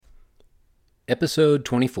Episode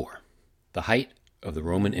 24, The Height of the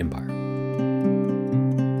Roman Empire.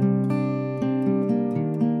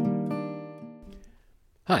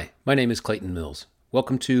 Hi, my name is Clayton Mills.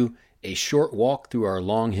 Welcome to A Short Walk Through Our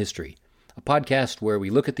Long History, a podcast where we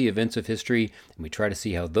look at the events of history and we try to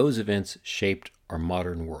see how those events shaped our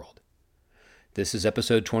modern world. This is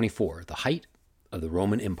episode 24, The Height of the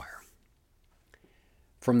Roman Empire.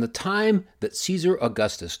 From the time that Caesar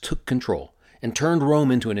Augustus took control and turned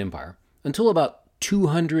Rome into an empire, until about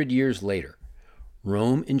 200 years later,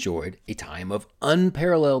 Rome enjoyed a time of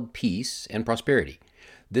unparalleled peace and prosperity.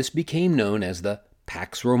 This became known as the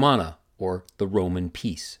Pax Romana, or the Roman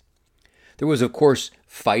peace. There was, of course,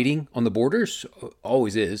 fighting on the borders,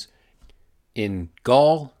 always is, in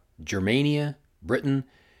Gaul, Germania, Britain,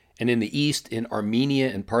 and in the east in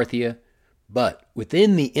Armenia and Parthia. But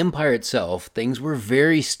within the empire itself, things were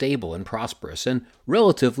very stable and prosperous and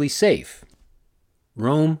relatively safe.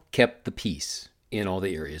 Rome kept the peace in all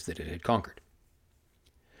the areas that it had conquered.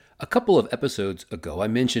 A couple of episodes ago, I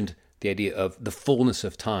mentioned the idea of the fullness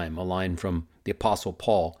of time, a line from the Apostle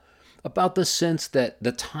Paul, about the sense that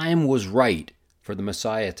the time was right for the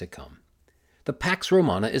Messiah to come. The Pax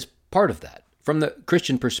Romana is part of that. From the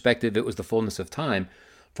Christian perspective, it was the fullness of time.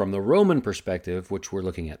 From the Roman perspective, which we're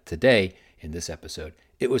looking at today in this episode,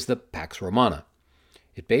 it was the Pax Romana.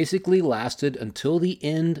 It basically lasted until the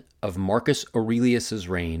end of Marcus Aurelius's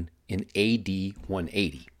reign in AD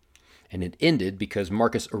 180. And it ended because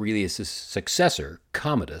Marcus Aurelius's successor,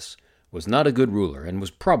 Commodus, was not a good ruler and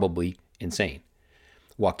was probably insane.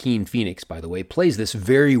 Joaquin Phoenix, by the way, plays this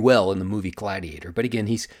very well in the movie Gladiator, but again,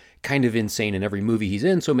 he's kind of insane in every movie he's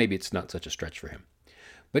in, so maybe it's not such a stretch for him.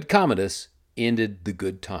 But Commodus ended the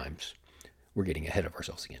good times. We're getting ahead of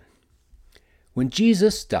ourselves again. When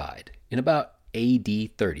Jesus died in about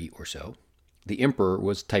AD 30 or so, the emperor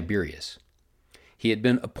was Tiberius. He had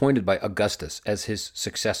been appointed by Augustus as his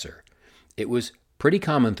successor. It was pretty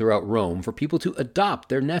common throughout Rome for people to adopt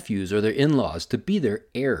their nephews or their in-laws to be their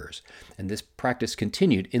heirs, and this practice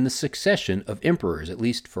continued in the succession of emperors, at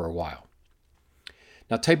least for a while.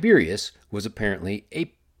 Now, Tiberius was apparently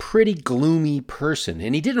a pretty gloomy person,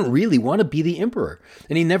 and he didn't really want to be the emperor,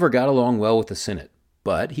 and he never got along well with the Senate.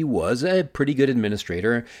 But he was a pretty good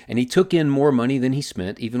administrator, and he took in more money than he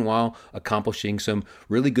spent, even while accomplishing some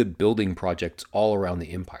really good building projects all around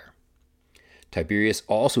the empire. Tiberius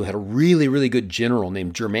also had a really good general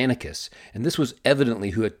named Germanicus, and this was evidently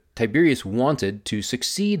who Tiberius wanted to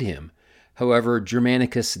succeed him. However,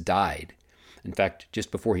 Germanicus died. In fact, just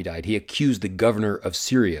before he died, he accused the governor of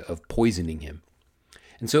Syria of poisoning him.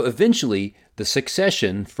 And so eventually, the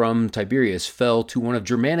succession from Tiberius fell to one of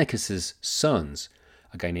Germanicus's sons,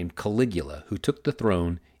 a guy named Caligula, who took the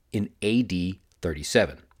throne in AD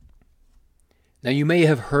 37. Now, you may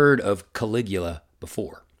have heard of Caligula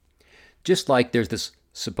before. Just like there's this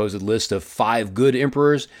supposed list of 5 good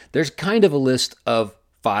emperors, there's kind of a list of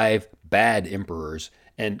 5 bad emperors,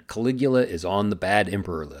 and Caligula is on the bad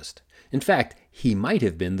emperor list. In fact, he might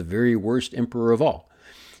have been the very worst emperor of all.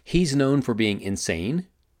 He's known for being insane,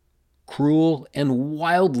 cruel, and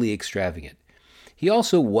wildly extravagant. He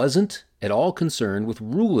also wasn't at all concerned with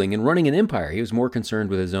ruling and running an empire. He was more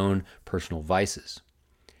concerned with his own personal vices.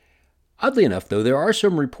 Oddly enough, though, there are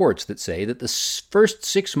some reports that say that the first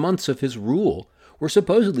 6 months of his rule were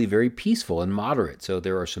supposedly very peaceful and moderate. So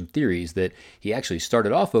there are some theories that he actually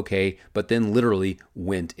started off okay, but then literally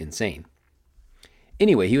went insane.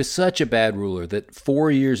 Anyway, he was such a bad ruler that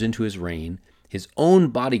 4 years into his reign, his own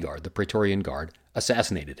bodyguard, the Praetorian Guard,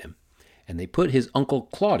 assassinated him, and they put his uncle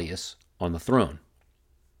Claudius on the throne.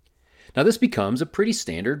 Now, this becomes a pretty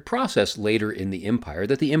standard process later in the empire,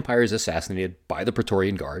 that the empire is assassinated by the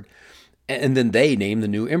Praetorian Guard, and then they name the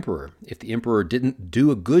new emperor. If the emperor didn't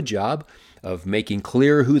do a good job of making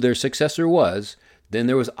clear who their successor was, then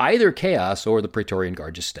there was either chaos or the Praetorian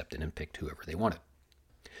Guard just stepped in and picked whoever they wanted.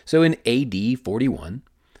 So in AD 41,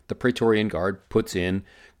 the Praetorian Guard puts in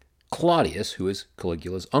Claudius, who is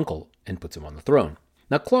Caligula's uncle, and puts him on the throne.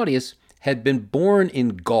 Now, Claudius had been born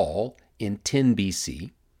in Gaul in 10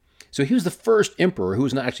 BC, so he was the first emperor who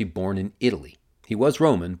was not actually born in Italy. He was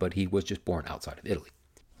Roman, but he was just born outside of Italy.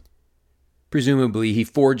 Presumably, he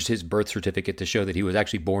forged his birth certificate to show that he was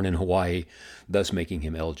actually born in Hawaii, thus making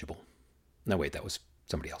him eligible. No, wait, that was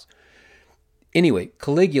somebody else. Anyway,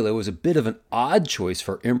 Caligula was a bit of an odd choice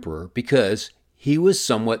for emperor because he was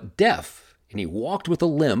somewhat deaf, and he walked with a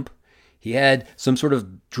limp. He had some sort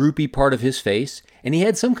of droopy part of his face, and he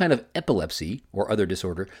had some kind of epilepsy or other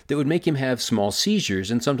disorder that would make him have small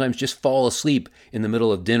seizures and sometimes just fall asleep in the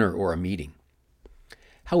middle of dinner or a meeting.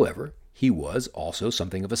 However, he was also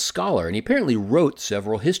something of a scholar, and he apparently wrote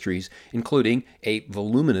several histories, including a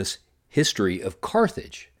voluminous history of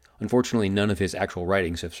Carthage. Unfortunately, none of his actual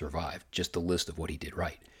writings have survived, just a list of what he did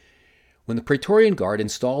right. When the Praetorian Guard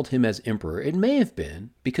installed him as emperor, it may have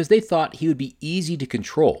been because they thought he would be easy to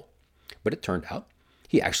control. But it turned out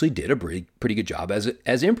he actually did a pretty good job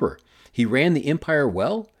as emperor. He ran the empire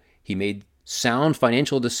well, he made sound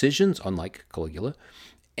financial decisions, unlike Caligula,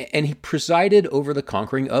 and he presided over the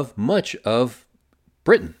conquering of much of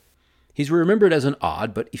Britain. He's remembered as an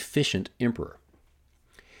odd but efficient emperor.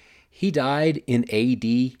 He died in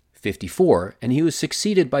AD 54, and he was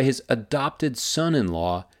succeeded by his adopted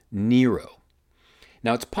son-in-law, Nero.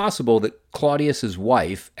 Now, it's possible that Claudius's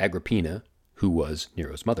wife, Agrippina, who was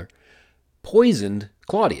Nero's mother, poisoned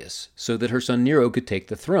Claudius so that her son Nero could take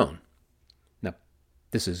the throne. Now,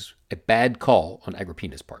 this is a bad call on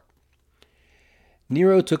Agrippina's part.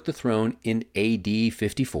 Nero took the throne in AD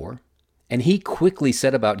 54, and he quickly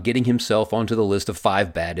set about getting himself onto the list of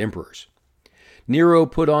 5 bad emperors. Nero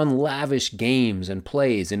put on lavish games and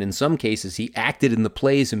plays, and in some cases he acted in the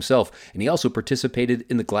plays himself, and he also participated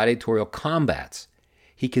in the gladiatorial combats.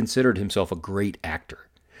 He considered himself a great actor.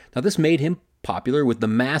 Now, this made him popular with the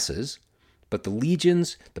masses, but the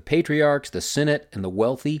legions, the patriarchs, the senate, and the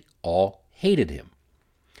wealthy all hated him.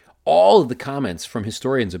 All of the comments from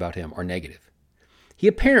historians about him are negative. He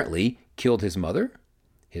apparently killed his mother,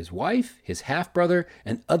 his wife, his half-brother,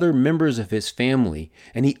 and other members of his family,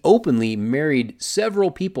 and he openly married several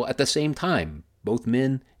people at the same time, both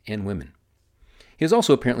men and women. He was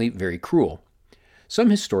also apparently very cruel. Some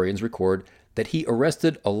historians record that he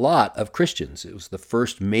arrested a lot of Christians. It was the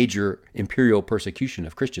first major imperial persecution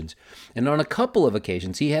of Christians, and on a couple of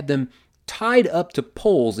occasions he had them tied up to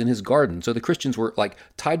poles in his garden. So the Christians were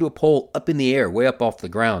tied to a pole up in the air, way up off the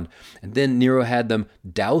ground. And then Nero had them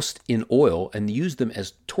doused in oil and used them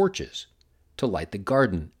as torches to light the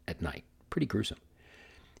garden at night. Pretty gruesome.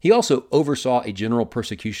 He also oversaw a general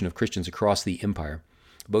persecution of Christians across the empire.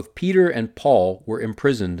 Both Peter and Paul were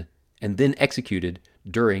imprisoned and then executed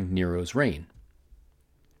during Nero's reign.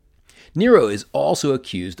 Nero is also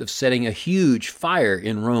accused of setting a huge fire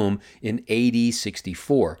in Rome in AD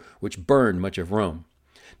 64, which burned much of Rome.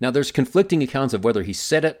 Now, there's conflicting accounts of whether he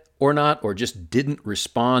set it or not, or just didn't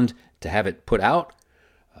respond to have it put out.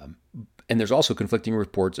 And there's also conflicting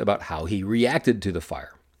reports about how he reacted to the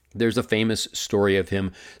fire. There's a famous story of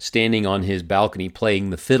him standing on his balcony playing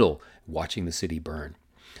the fiddle, watching the city burn.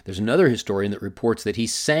 There's another historian that reports that he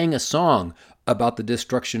sang a song about the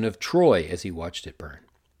destruction of Troy as he watched it burn.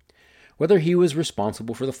 Whether he was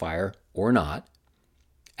responsible for the fire or not,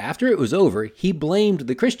 after it was over, he blamed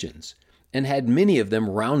the Christians and had many of them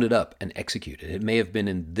rounded up and executed. It may have been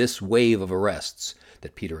in this wave of arrests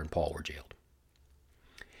that Peter and Paul were jailed.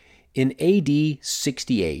 In AD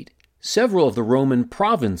 68, several of the Roman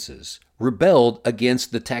provinces rebelled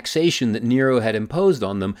against the taxation that Nero had imposed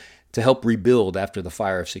on them to help rebuild after the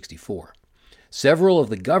fire of 64. Several of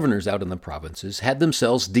the governors out in the provinces had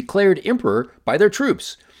themselves declared emperor by their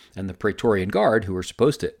troops, and the Praetorian Guard, who were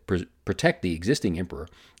supposed to protect the existing emperor,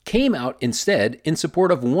 came out instead in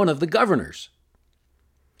support of one of the governors.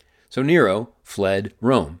 So Nero fled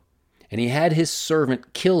Rome, and he had his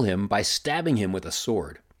servant kill him by stabbing him with a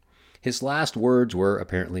sword. His last words were,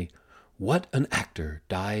 apparently, "What an actor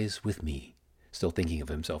dies with me," still thinking of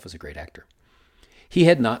himself as a great actor. He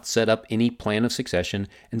had not set up any plan of succession,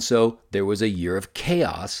 and so there was a year of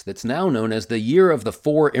chaos that's now known as the Year of the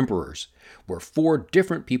Four Emperors, where 4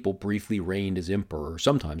 different people briefly reigned as emperor,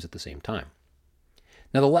 sometimes at the same time.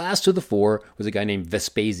 Now, the last of the 4 was a guy named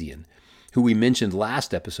Vespasian, who we mentioned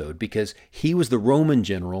last episode because he was the Roman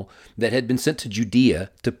general that had been sent to Judea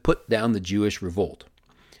to put down the Jewish revolt.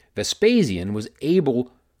 Vespasian was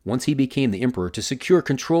able, once he became the emperor, to secure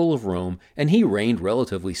control of Rome, and he reigned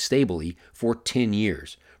relatively stably for 10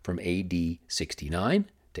 years, from AD 69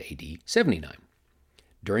 to AD 79.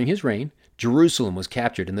 During his reign, Jerusalem was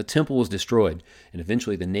captured and the temple was destroyed, and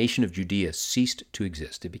eventually the nation of Judea ceased to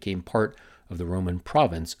exist. It became part of the Roman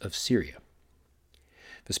province of Syria.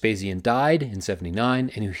 Vespasian died in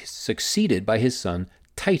 79, and he was succeeded by his son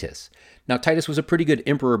Titus. Now, Titus was a pretty good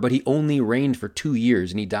emperor, but he only reigned for 2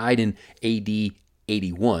 years, and he died in AD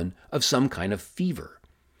 81 of some kind of fever.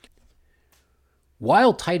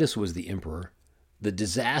 While Titus was the emperor, the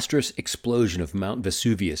disastrous explosion of Mount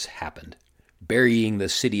Vesuvius happened, burying the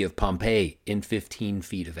city of Pompeii in 15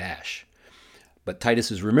 feet of ash. But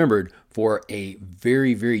Titus is remembered for a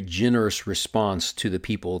very, very generous response to the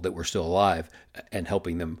people that were still alive and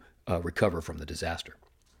helping them recover from the disaster.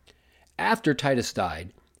 After Titus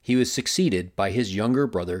died, he was succeeded by his younger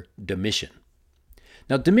brother, Domitian.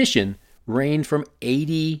 Now, Domitian reigned from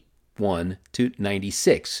 81 to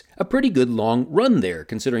 96, a pretty good long run there,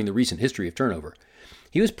 considering the recent history of turnover.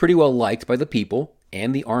 He was pretty well liked by the people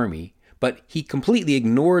and the army, but he completely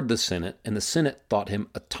ignored the Senate, and the Senate thought him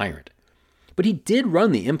a tyrant. But he did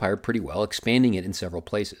run the empire pretty well, expanding it in several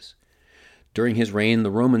places. During his reign,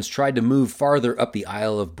 the Romans tried to move farther up the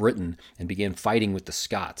Isle of Britain and began fighting with the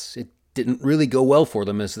Scots. It didn't really go well for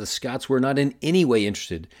them, as the Scots were not in any way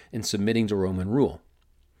interested in submitting to Roman rule.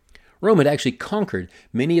 Rome had actually conquered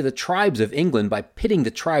many of the tribes of England by pitting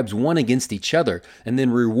the tribes one against each other and then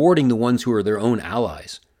rewarding the ones who were their own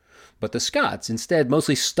allies. But the Scots instead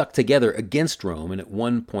mostly stuck together against Rome, and at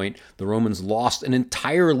one point the Romans lost an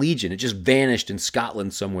entire legion. It just vanished in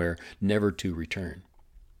Scotland somewhere, never to return.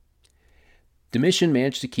 Domitian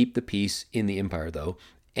managed to keep the peace in the empire, though,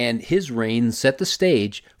 and his reign set the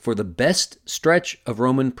stage for the best stretch of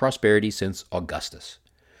Roman prosperity since Augustus.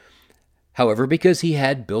 However, because he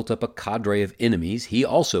had built up a cadre of enemies, he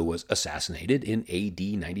also was assassinated in AD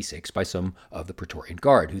 96 by some of the Praetorian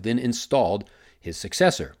Guard, who then installed his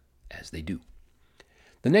successor, as they do.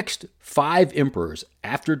 The next 5 emperors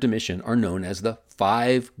after Domitian are known as the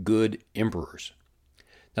 5 Good Emperors.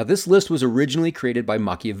 Now, this list was originally created by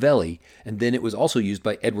Machiavelli, and then it was also used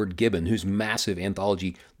by Edward Gibbon, whose massive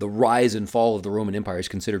anthology, The Rise and Fall of the Roman Empire, is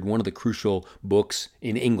considered one of the crucial books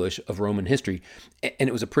in English of Roman history, and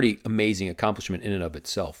it was a pretty amazing accomplishment in and of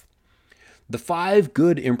itself. The 5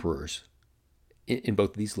 good emperors in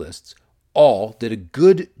both of these lists all did a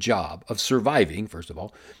good job of surviving, first of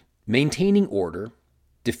all, maintaining order,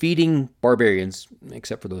 defeating barbarians,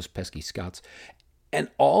 except for those pesky Scots, and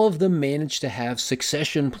all of them managed to have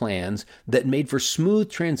succession plans that made for smooth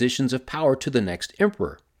transitions of power to the next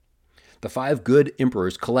emperor. The 5 good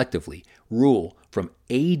emperors collectively rule from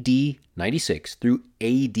AD 96 through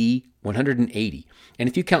AD 180. And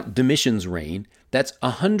if you count Domitian's reign, that's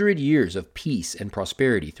 100 years of peace and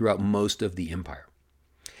prosperity throughout most of the empire.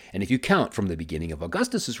 And if you count from the beginning of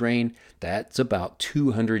Augustus's reign, that's about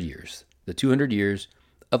 200 years, the 200 years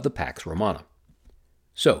of the Pax Romana.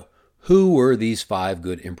 So, who were these 5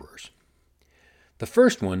 good emperors? The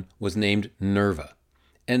first one was named Nerva,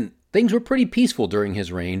 and things were pretty peaceful during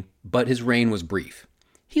his reign, but his reign was brief.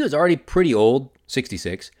 He was already pretty old,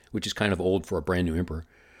 66, which is kind of old for a brand new emperor.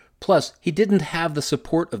 Plus, he didn't have the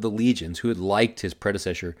support of the legions who had liked his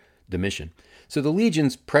predecessor, Domitian. So the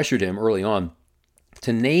legions pressured him early on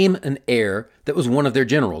to name an heir that was one of their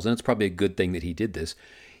generals, and it's probably a good thing that he did this.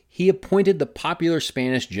 He appointed the popular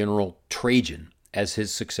Spanish general Trajan as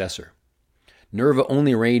his successor. Nerva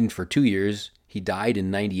only reigned for 2 years. He died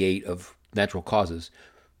in 98 of natural causes.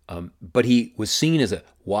 But he was seen as a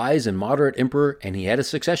wise and moderate emperor, and he had a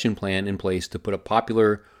succession plan in place to put a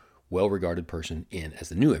popular, well-regarded person in as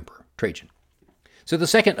the new emperor, Trajan. So the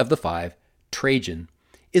second of the 5, Trajan,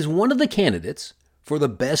 is one of the candidates for the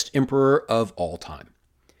best emperor of all time.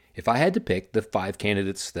 If I had to pick the 5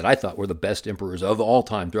 candidates that I thought were the best emperors of all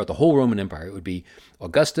time throughout the whole Roman Empire, it would be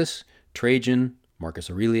Augustus, Trajan,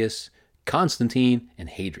 Marcus Aurelius, Constantine, and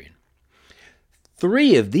Hadrian.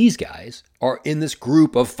 3 of these guys are in this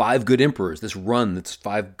group of 5 good emperors, this run that's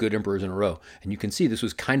 5 good emperors in a row. And you can see this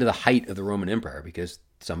was kind of the height of the Roman Empire because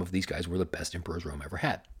some of these guys were the best emperors Rome ever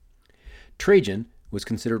had. Trajan was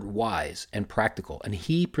considered wise and practical, and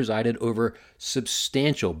he presided over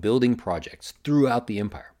substantial building projects throughout the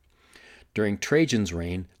empire. During Trajan's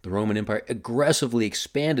reign, the Roman Empire aggressively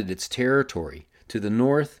expanded its territory to the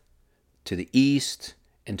north, to the east,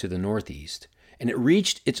 and to the northeast, and it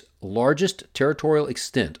reached its largest territorial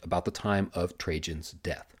extent about the time of Trajan's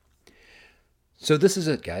death. So this is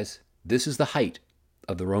it, guys. This is the height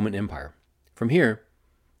of the Roman Empire. From here,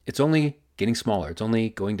 it's only getting smaller. It's only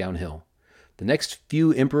going downhill. The next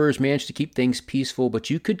few emperors managed to keep things peaceful, but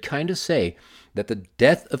you could kind of say that the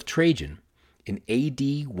death of Trajan in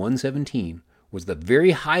AD 117 was the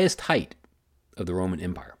very highest height of the Roman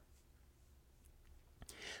Empire.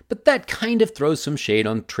 But that kind of throws some shade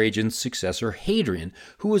on Trajan's successor, Hadrian,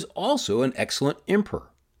 who was also an excellent emperor.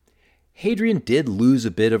 Hadrian did lose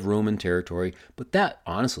a bit of Roman territory, but that,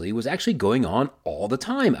 honestly, was actually going on all the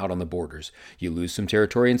time out on the borders. You lose some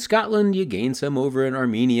territory in Scotland, you gain some over in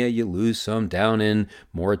Armenia, you lose some down in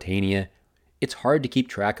Mauritania. It's hard to keep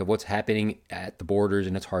track of what's happening at the borders,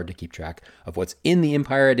 and it's hard to keep track of what's in the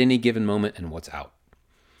empire at any given moment and what's out.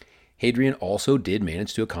 Hadrian also did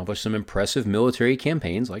manage to accomplish some impressive military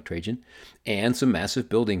campaigns, like Trajan, and some massive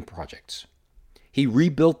building projects. He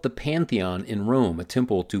rebuilt the Pantheon in Rome, a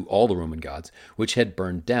temple to all the Roman gods, which had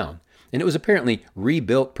burned down. And it was apparently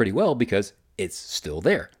rebuilt pretty well because it's still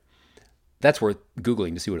there. That's worth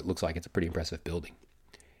Googling to see what it looks like. It's a pretty impressive building.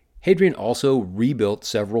 Hadrian also rebuilt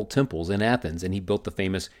several temples in Athens, and he built the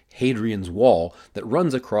famous Hadrian's Wall that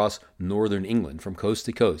runs across northern England from coast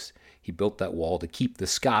to coast. He built that wall to keep the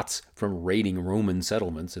Scots from raiding Roman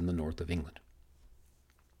settlements in the north of England.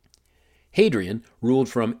 Hadrian ruled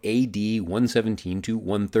from AD 117 to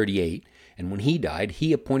 138, and when he died,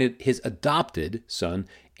 he appointed his adopted son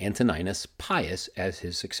Antoninus Pius as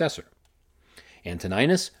his successor.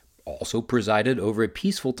 Antoninus also presided over a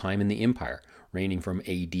peaceful time in the empire, reigning from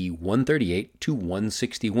AD 138 to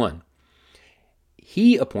 161.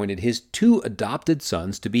 He appointed his two adopted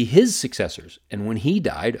sons to be his successors, and when he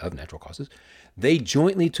died of natural causes, they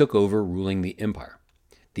jointly took over ruling the empire.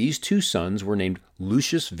 These two sons were named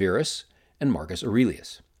Lucius Verus and Marcus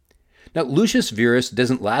Aurelius. Now, Lucius Verus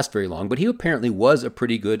doesn't last very long, but he apparently was a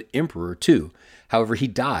pretty good emperor too. However, he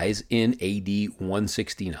dies in AD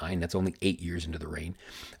 169, that's only 8 years into the reign,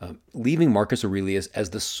 leaving Marcus Aurelius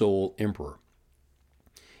as the sole emperor.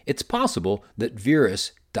 It's possible that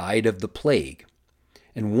Verus died of the plague,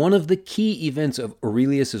 and one of the key events of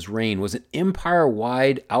Aurelius's reign was an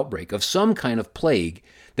empire-wide outbreak of some kind of plague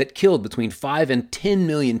that killed between 5 and 10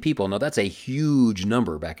 million people. Now, that's a huge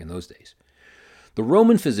number back in those days. The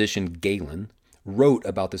Roman physician Galen wrote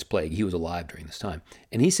about this plague. He was alive during this time,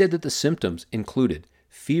 and he said that the symptoms included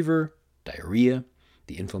fever, diarrhea,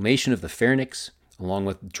 the inflammation of the pharynx, along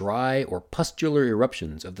with dry or pustular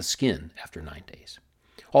eruptions of the skin after 9 days.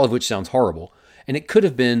 All of which sounds horrible, and it could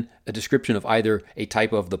have been a description of either a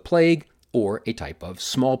type of the plague or a type of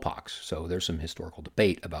smallpox. So there's some historical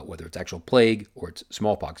debate about whether it's actual plague or it's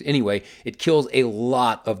smallpox. Anyway, it kills a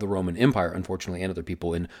lot of the Roman Empire, unfortunately, and other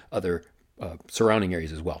people in other surrounding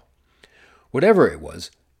areas as well. Whatever it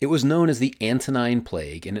was known as the Antonine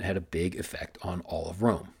Plague, and it had a big effect on all of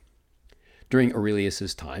Rome. During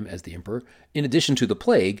Aurelius's time as the emperor, in addition to the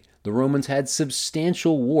plague, the Romans had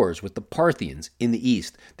substantial wars with the Parthians in the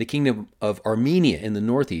east, the kingdom of Armenia in the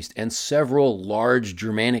northeast, and several large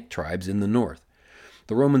Germanic tribes in the north.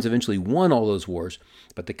 The Romans eventually won all those wars,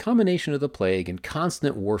 but the combination of the plague and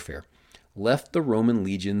constant warfare left the Roman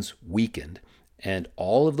legions weakened, and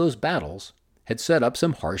all of those battles had set up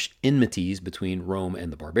some harsh enmities between Rome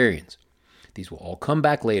and the barbarians. These will all come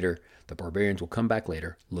back later. The barbarians will come back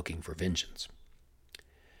later looking for vengeance.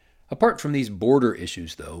 Apart from these border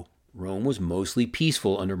issues, though, Rome was mostly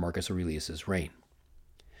peaceful under Marcus Aurelius's reign.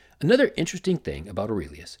 Another interesting thing about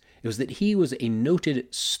Aurelius was that he was a noted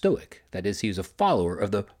Stoic, that is, he was a follower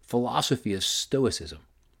of the philosophy of Stoicism.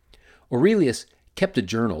 Aurelius kept a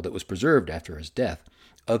journal that was preserved after his death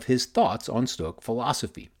of his thoughts on Stoic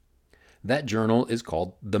philosophy. That journal is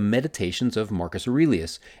called The Meditations of Marcus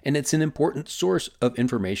Aurelius, and it's an important source of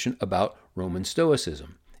information about Roman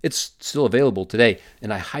Stoicism. It's still available today,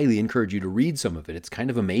 and I highly encourage you to read some of it. It's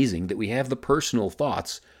kind of amazing that we have the personal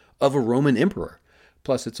thoughts of a Roman emperor.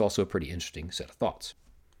 Plus, it's also a pretty interesting set of thoughts.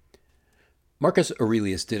 Marcus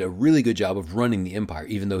Aurelius did a really good job of running the empire,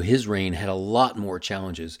 even though his reign had a lot more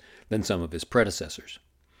challenges than some of his predecessors.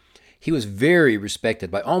 He was very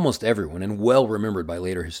respected by almost everyone and well remembered by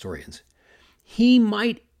later historians. He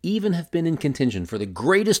might even have been in contention for the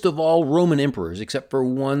greatest of all Roman emperors, except for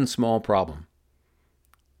one small problem.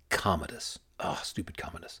 Commodus. Stupid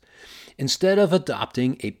Commodus. Instead of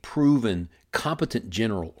adopting a proven, competent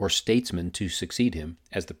general or statesman to succeed him,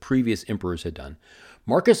 as the previous emperors had done,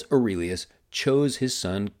 Marcus Aurelius chose his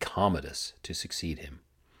son Commodus to succeed him.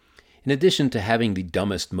 In addition to having the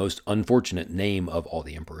dumbest, most unfortunate name of all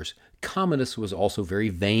the emperors, Commodus was also very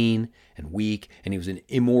vain and weak, and he was an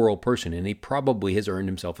immoral person, and he probably has earned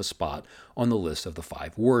himself a spot on the list of the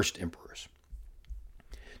 5 worst emperors.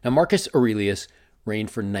 Now, Marcus Aurelius reigned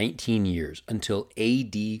for 19 years until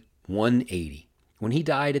AD 180, when he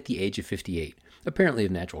died at the age of 58, apparently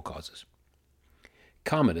of natural causes.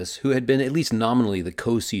 Commodus, who had been at least nominally the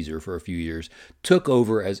co-Caesar for a few years, took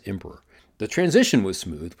over as emperor. The transition was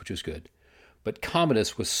smooth, which was good, but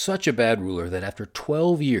Commodus was such a bad ruler that after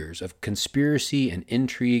 12 years of conspiracy and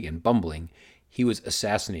intrigue and bumbling, he was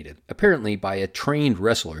assassinated, apparently by a trained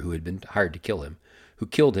wrestler who had been hired to kill him, who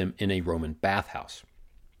killed him in a Roman bathhouse.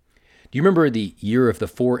 Do you remember the year of the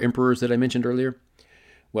 4 emperors that I mentioned earlier?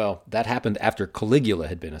 Well, that happened after Caligula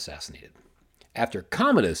had been assassinated. After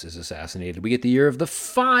Commodus is assassinated, we get the year of the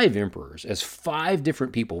 5 emperors, as 5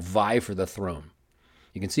 different people vie for the throne.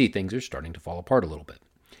 You can see things are starting to fall apart a little bit.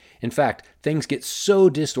 In fact, things get so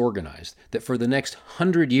disorganized that for the next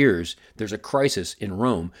 100 years, there's a crisis in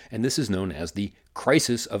Rome, and this is known as the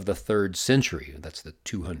crisis of the 3rd century. That's the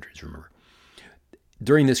 200s, remember.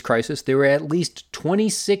 During this crisis, there were at least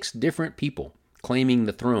 26 different people claiming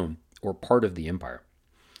the throne or part of the empire.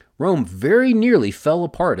 Rome very nearly fell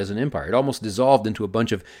apart as an empire. It almost dissolved into a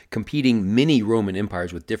bunch of competing mini Roman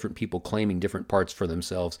empires with different people claiming different parts for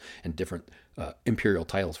themselves and different imperial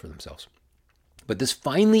titles for themselves. But this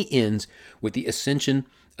finally ends with the ascension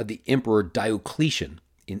of the Emperor Diocletian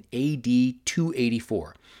in AD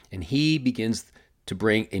 284, and he begins to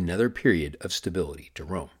bring another period of stability to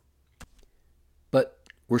Rome. But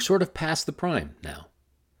we're sort of past the prime now.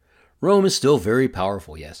 Rome is still very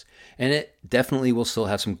powerful, yes, and it definitely will still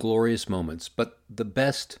have some glorious moments, but the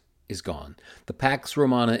best is gone. The Pax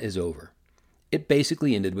Romana is over. It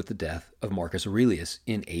basically ended with the death of Marcus Aurelius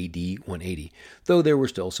in AD 180, though there were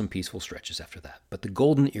still some peaceful stretches after that. But the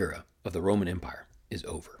golden era of the Roman Empire is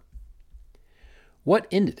over. What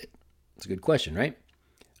ended it? That's a good question, right?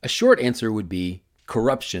 A short answer would be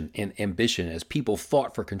corruption and ambition as people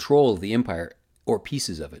fought for control of the empire or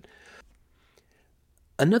pieces of it.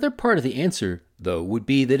 Another part of the answer, though, would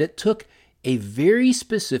be that it took a very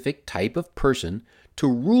specific type of person to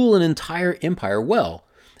rule an entire empire well.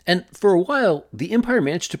 And for a while, the empire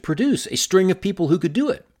managed to produce a string of people who could do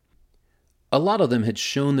it. A lot of them had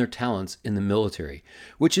shown their talents in the military,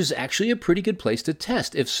 which is actually a pretty good place to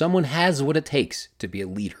test if someone has what it takes to be a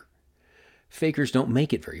leader. Fakers don't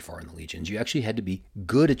make it very far in the legions. You actually had to be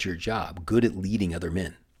good at your job, good at leading other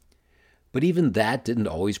men. But even that didn't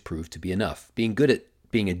always prove to be enough. Being good at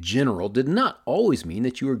being a general did not always mean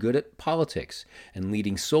that you were good at politics, and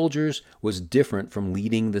leading soldiers was different from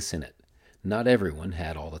leading the Senate. Not everyone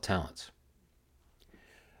had all the talents.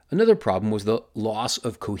 Another problem was the loss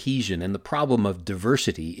of cohesion and the problem of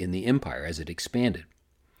diversity in the empire as it expanded.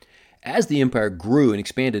 As the empire grew and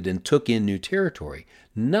expanded and took in new territory,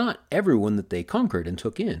 not everyone that they conquered and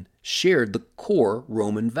took in shared the core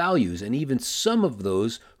Roman values, and even some of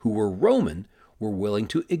those who were Roman were willing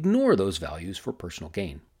to ignore those values for personal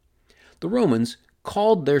gain. The Romans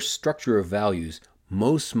called their structure of values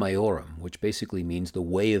mos maiorum, which basically means the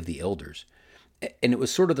way of the elders. And it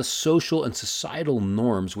was sort of the social and societal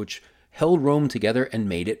norms which held Rome together and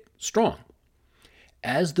made it strong.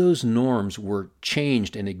 As those norms were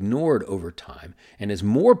changed and ignored over time, and as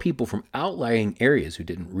more people from outlying areas who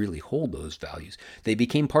didn't really hold those values, they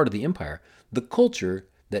became part of the empire, the culture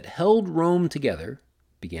that held Rome together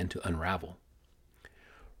began to unravel.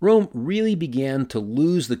 Rome really began to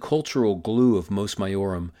lose the cultural glue of mos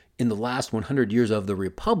maiorum in the last 100 years of the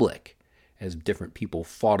Republic, as different people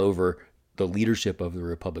fought over the leadership of the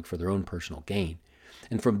Republic for their own personal gain.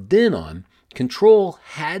 And from then on, control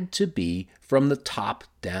had to be from the top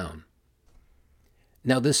down.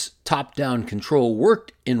 Now, this top-down control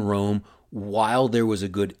worked in Rome while there was a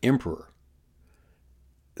good emperor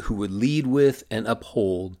who would lead with and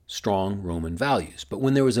uphold strong Roman values. But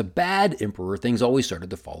when there was a bad emperor, things always started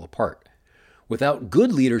to fall apart. Without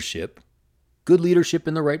good leadership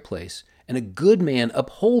in the right place, and a good man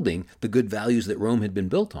upholding the good values that Rome had been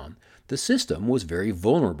built on, the system was very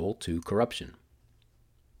vulnerable to corruption.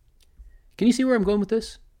 Can you see where I'm going with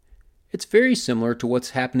this? It's very similar to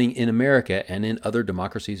what's happening in America and in other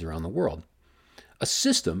democracies around the world. A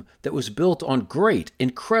system that was built on great,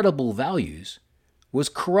 incredible values was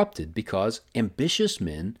corrupted because ambitious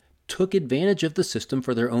men took advantage of the system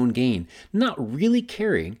for their own gain, not really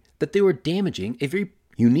caring that they were damaging a very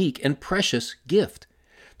unique and precious gift.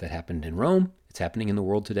 That happened in Rome. It's happening in the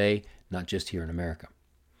world today, not just here in America.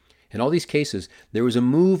 In all these cases, there was a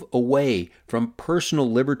move away from personal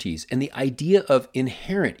liberties and the idea of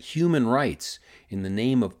inherent human rights in the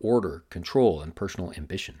name of order, control, and personal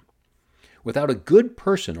ambition. Without a good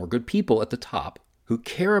person or good people at the top who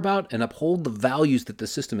care about and uphold the values that the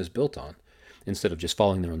system is built on, instead of just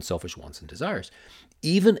following their own selfish wants and desires,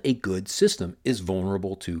 even a good system is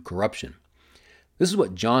vulnerable to corruption. This is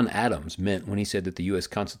what John Adams meant when he said that the U.S.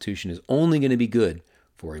 Constitution is only going to be good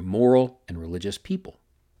for a moral and religious people.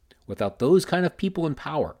 Without those kind of people in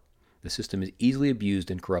power, the system is easily abused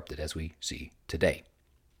and corrupted, as we see today.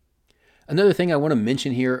 Another thing I want to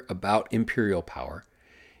mention here about imperial power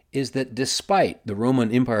is that despite the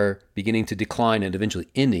Roman Empire beginning to decline and eventually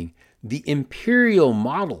ending, the imperial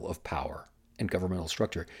model of power and governmental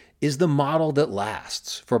structure is the model that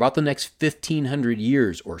lasts for about the next 1,500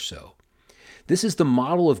 years or so. This is the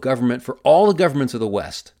model of government for all the governments of the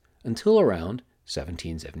West until around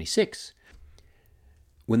 1776.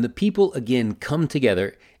 When the people again come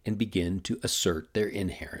together and begin to assert their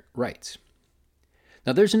inherent rights.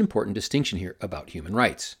 Now, there's an important distinction here about human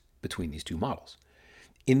rights between these two models.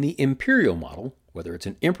 In the imperial model, whether it's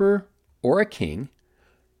an emperor or a king,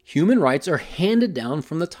 human rights are handed down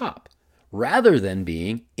from the top, rather than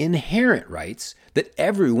being inherent rights that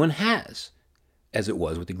everyone has, as it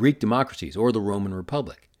was with the Greek democracies or the Roman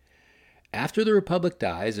Republic. After the Republic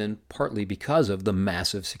dies, and partly because of the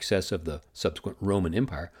massive success of the subsequent Roman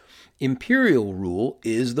Empire, imperial rule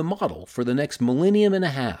is the model for the next millennium and a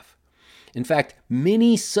half. In fact,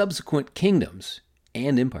 many subsequent kingdoms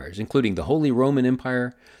and empires, including the Holy Roman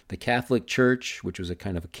Empire, the Catholic Church, which was a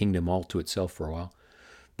kind of a kingdom all to itself for a while,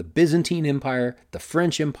 the Byzantine Empire, the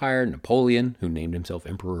French Empire, Napoleon, who named himself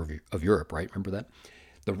Emperor of Europe, right? Remember that?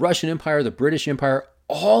 The Russian Empire, the British Empire,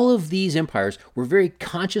 all of these empires were very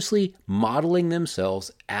consciously modeling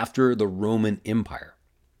themselves after the Roman Empire.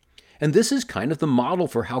 And this is kind of the model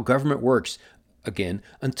for how government works, again,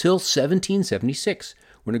 until 1776,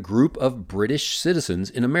 when a group of British citizens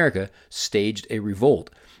in America staged a revolt.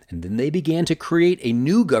 And then they began to create a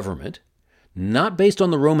new government, not based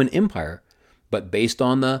on the Roman Empire, but based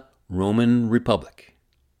on the Roman Republic.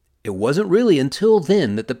 It wasn't really until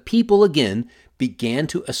then that the people again began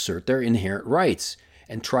to assert their inherent rights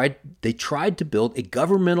and they tried to build a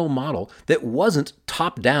governmental model that wasn't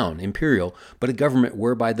top-down imperial, but a government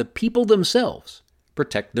whereby the people themselves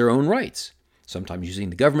protect their own rights, sometimes using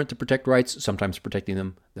the government to protect rights, sometimes protecting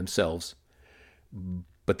them themselves.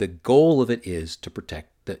 But the goal of it is to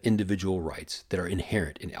protect the individual rights that are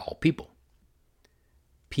inherent in all people.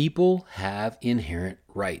 People have inherent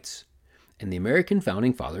rights, and the American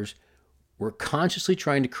founding fathers were consciously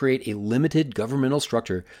trying to create a limited governmental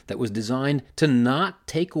structure that was designed to not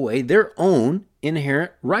take away their own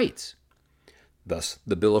inherent rights. Thus,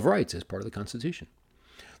 the Bill of Rights is part of the Constitution.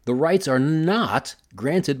 The rights are not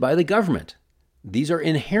granted by the government. These are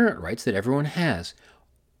inherent rights that everyone has,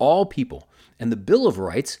 all people, and the Bill of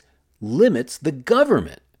Rights limits the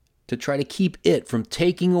government to try to keep it from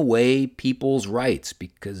taking away people's rights,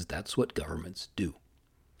 because that's what governments do.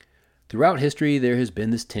 Throughout history, there has been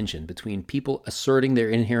this tension between people asserting their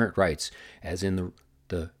inherent rights, as in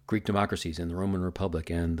the Greek democracies and the Roman Republic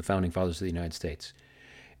and the founding fathers of the United States.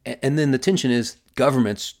 And then the tension is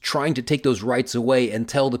governments trying to take those rights away and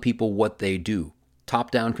tell the people what they do.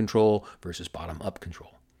 Top-down control versus bottom-up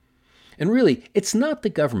control. And really, it's not the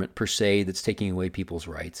government per se that's taking away people's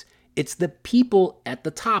rights. It's the people at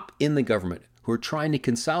the top in the government who are trying to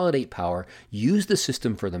consolidate power, use the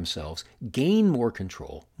system for themselves, gain more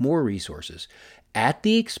control, more resources, at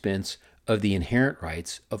the expense of the inherent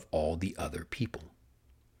rights of all the other people.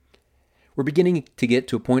 We're beginning to get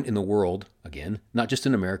to a point in the world, again, not just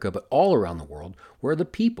in America, but all around the world, where the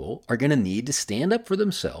people are going to need to stand up for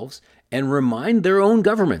themselves and remind their own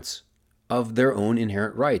governments of their own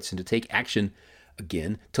inherent rights and to take action,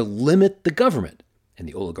 again, to limit the government and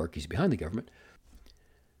the oligarchies behind the government,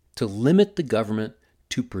 to limit the government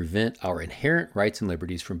to prevent our inherent rights and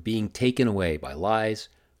liberties from being taken away by lies,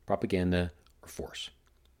 propaganda, or force.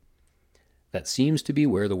 That seems to be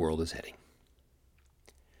where the world is heading.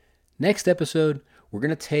 Next episode, we're going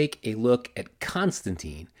to take a look at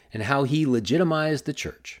Constantine and how he legitimized the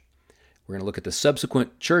church. We're going to look at the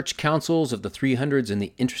subsequent church councils of the 300s and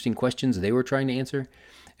the interesting questions they were trying to answer.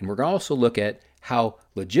 And we're going to also look at how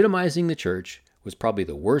legitimizing the church was probably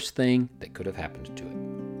the worst thing that could have happened to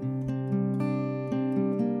it.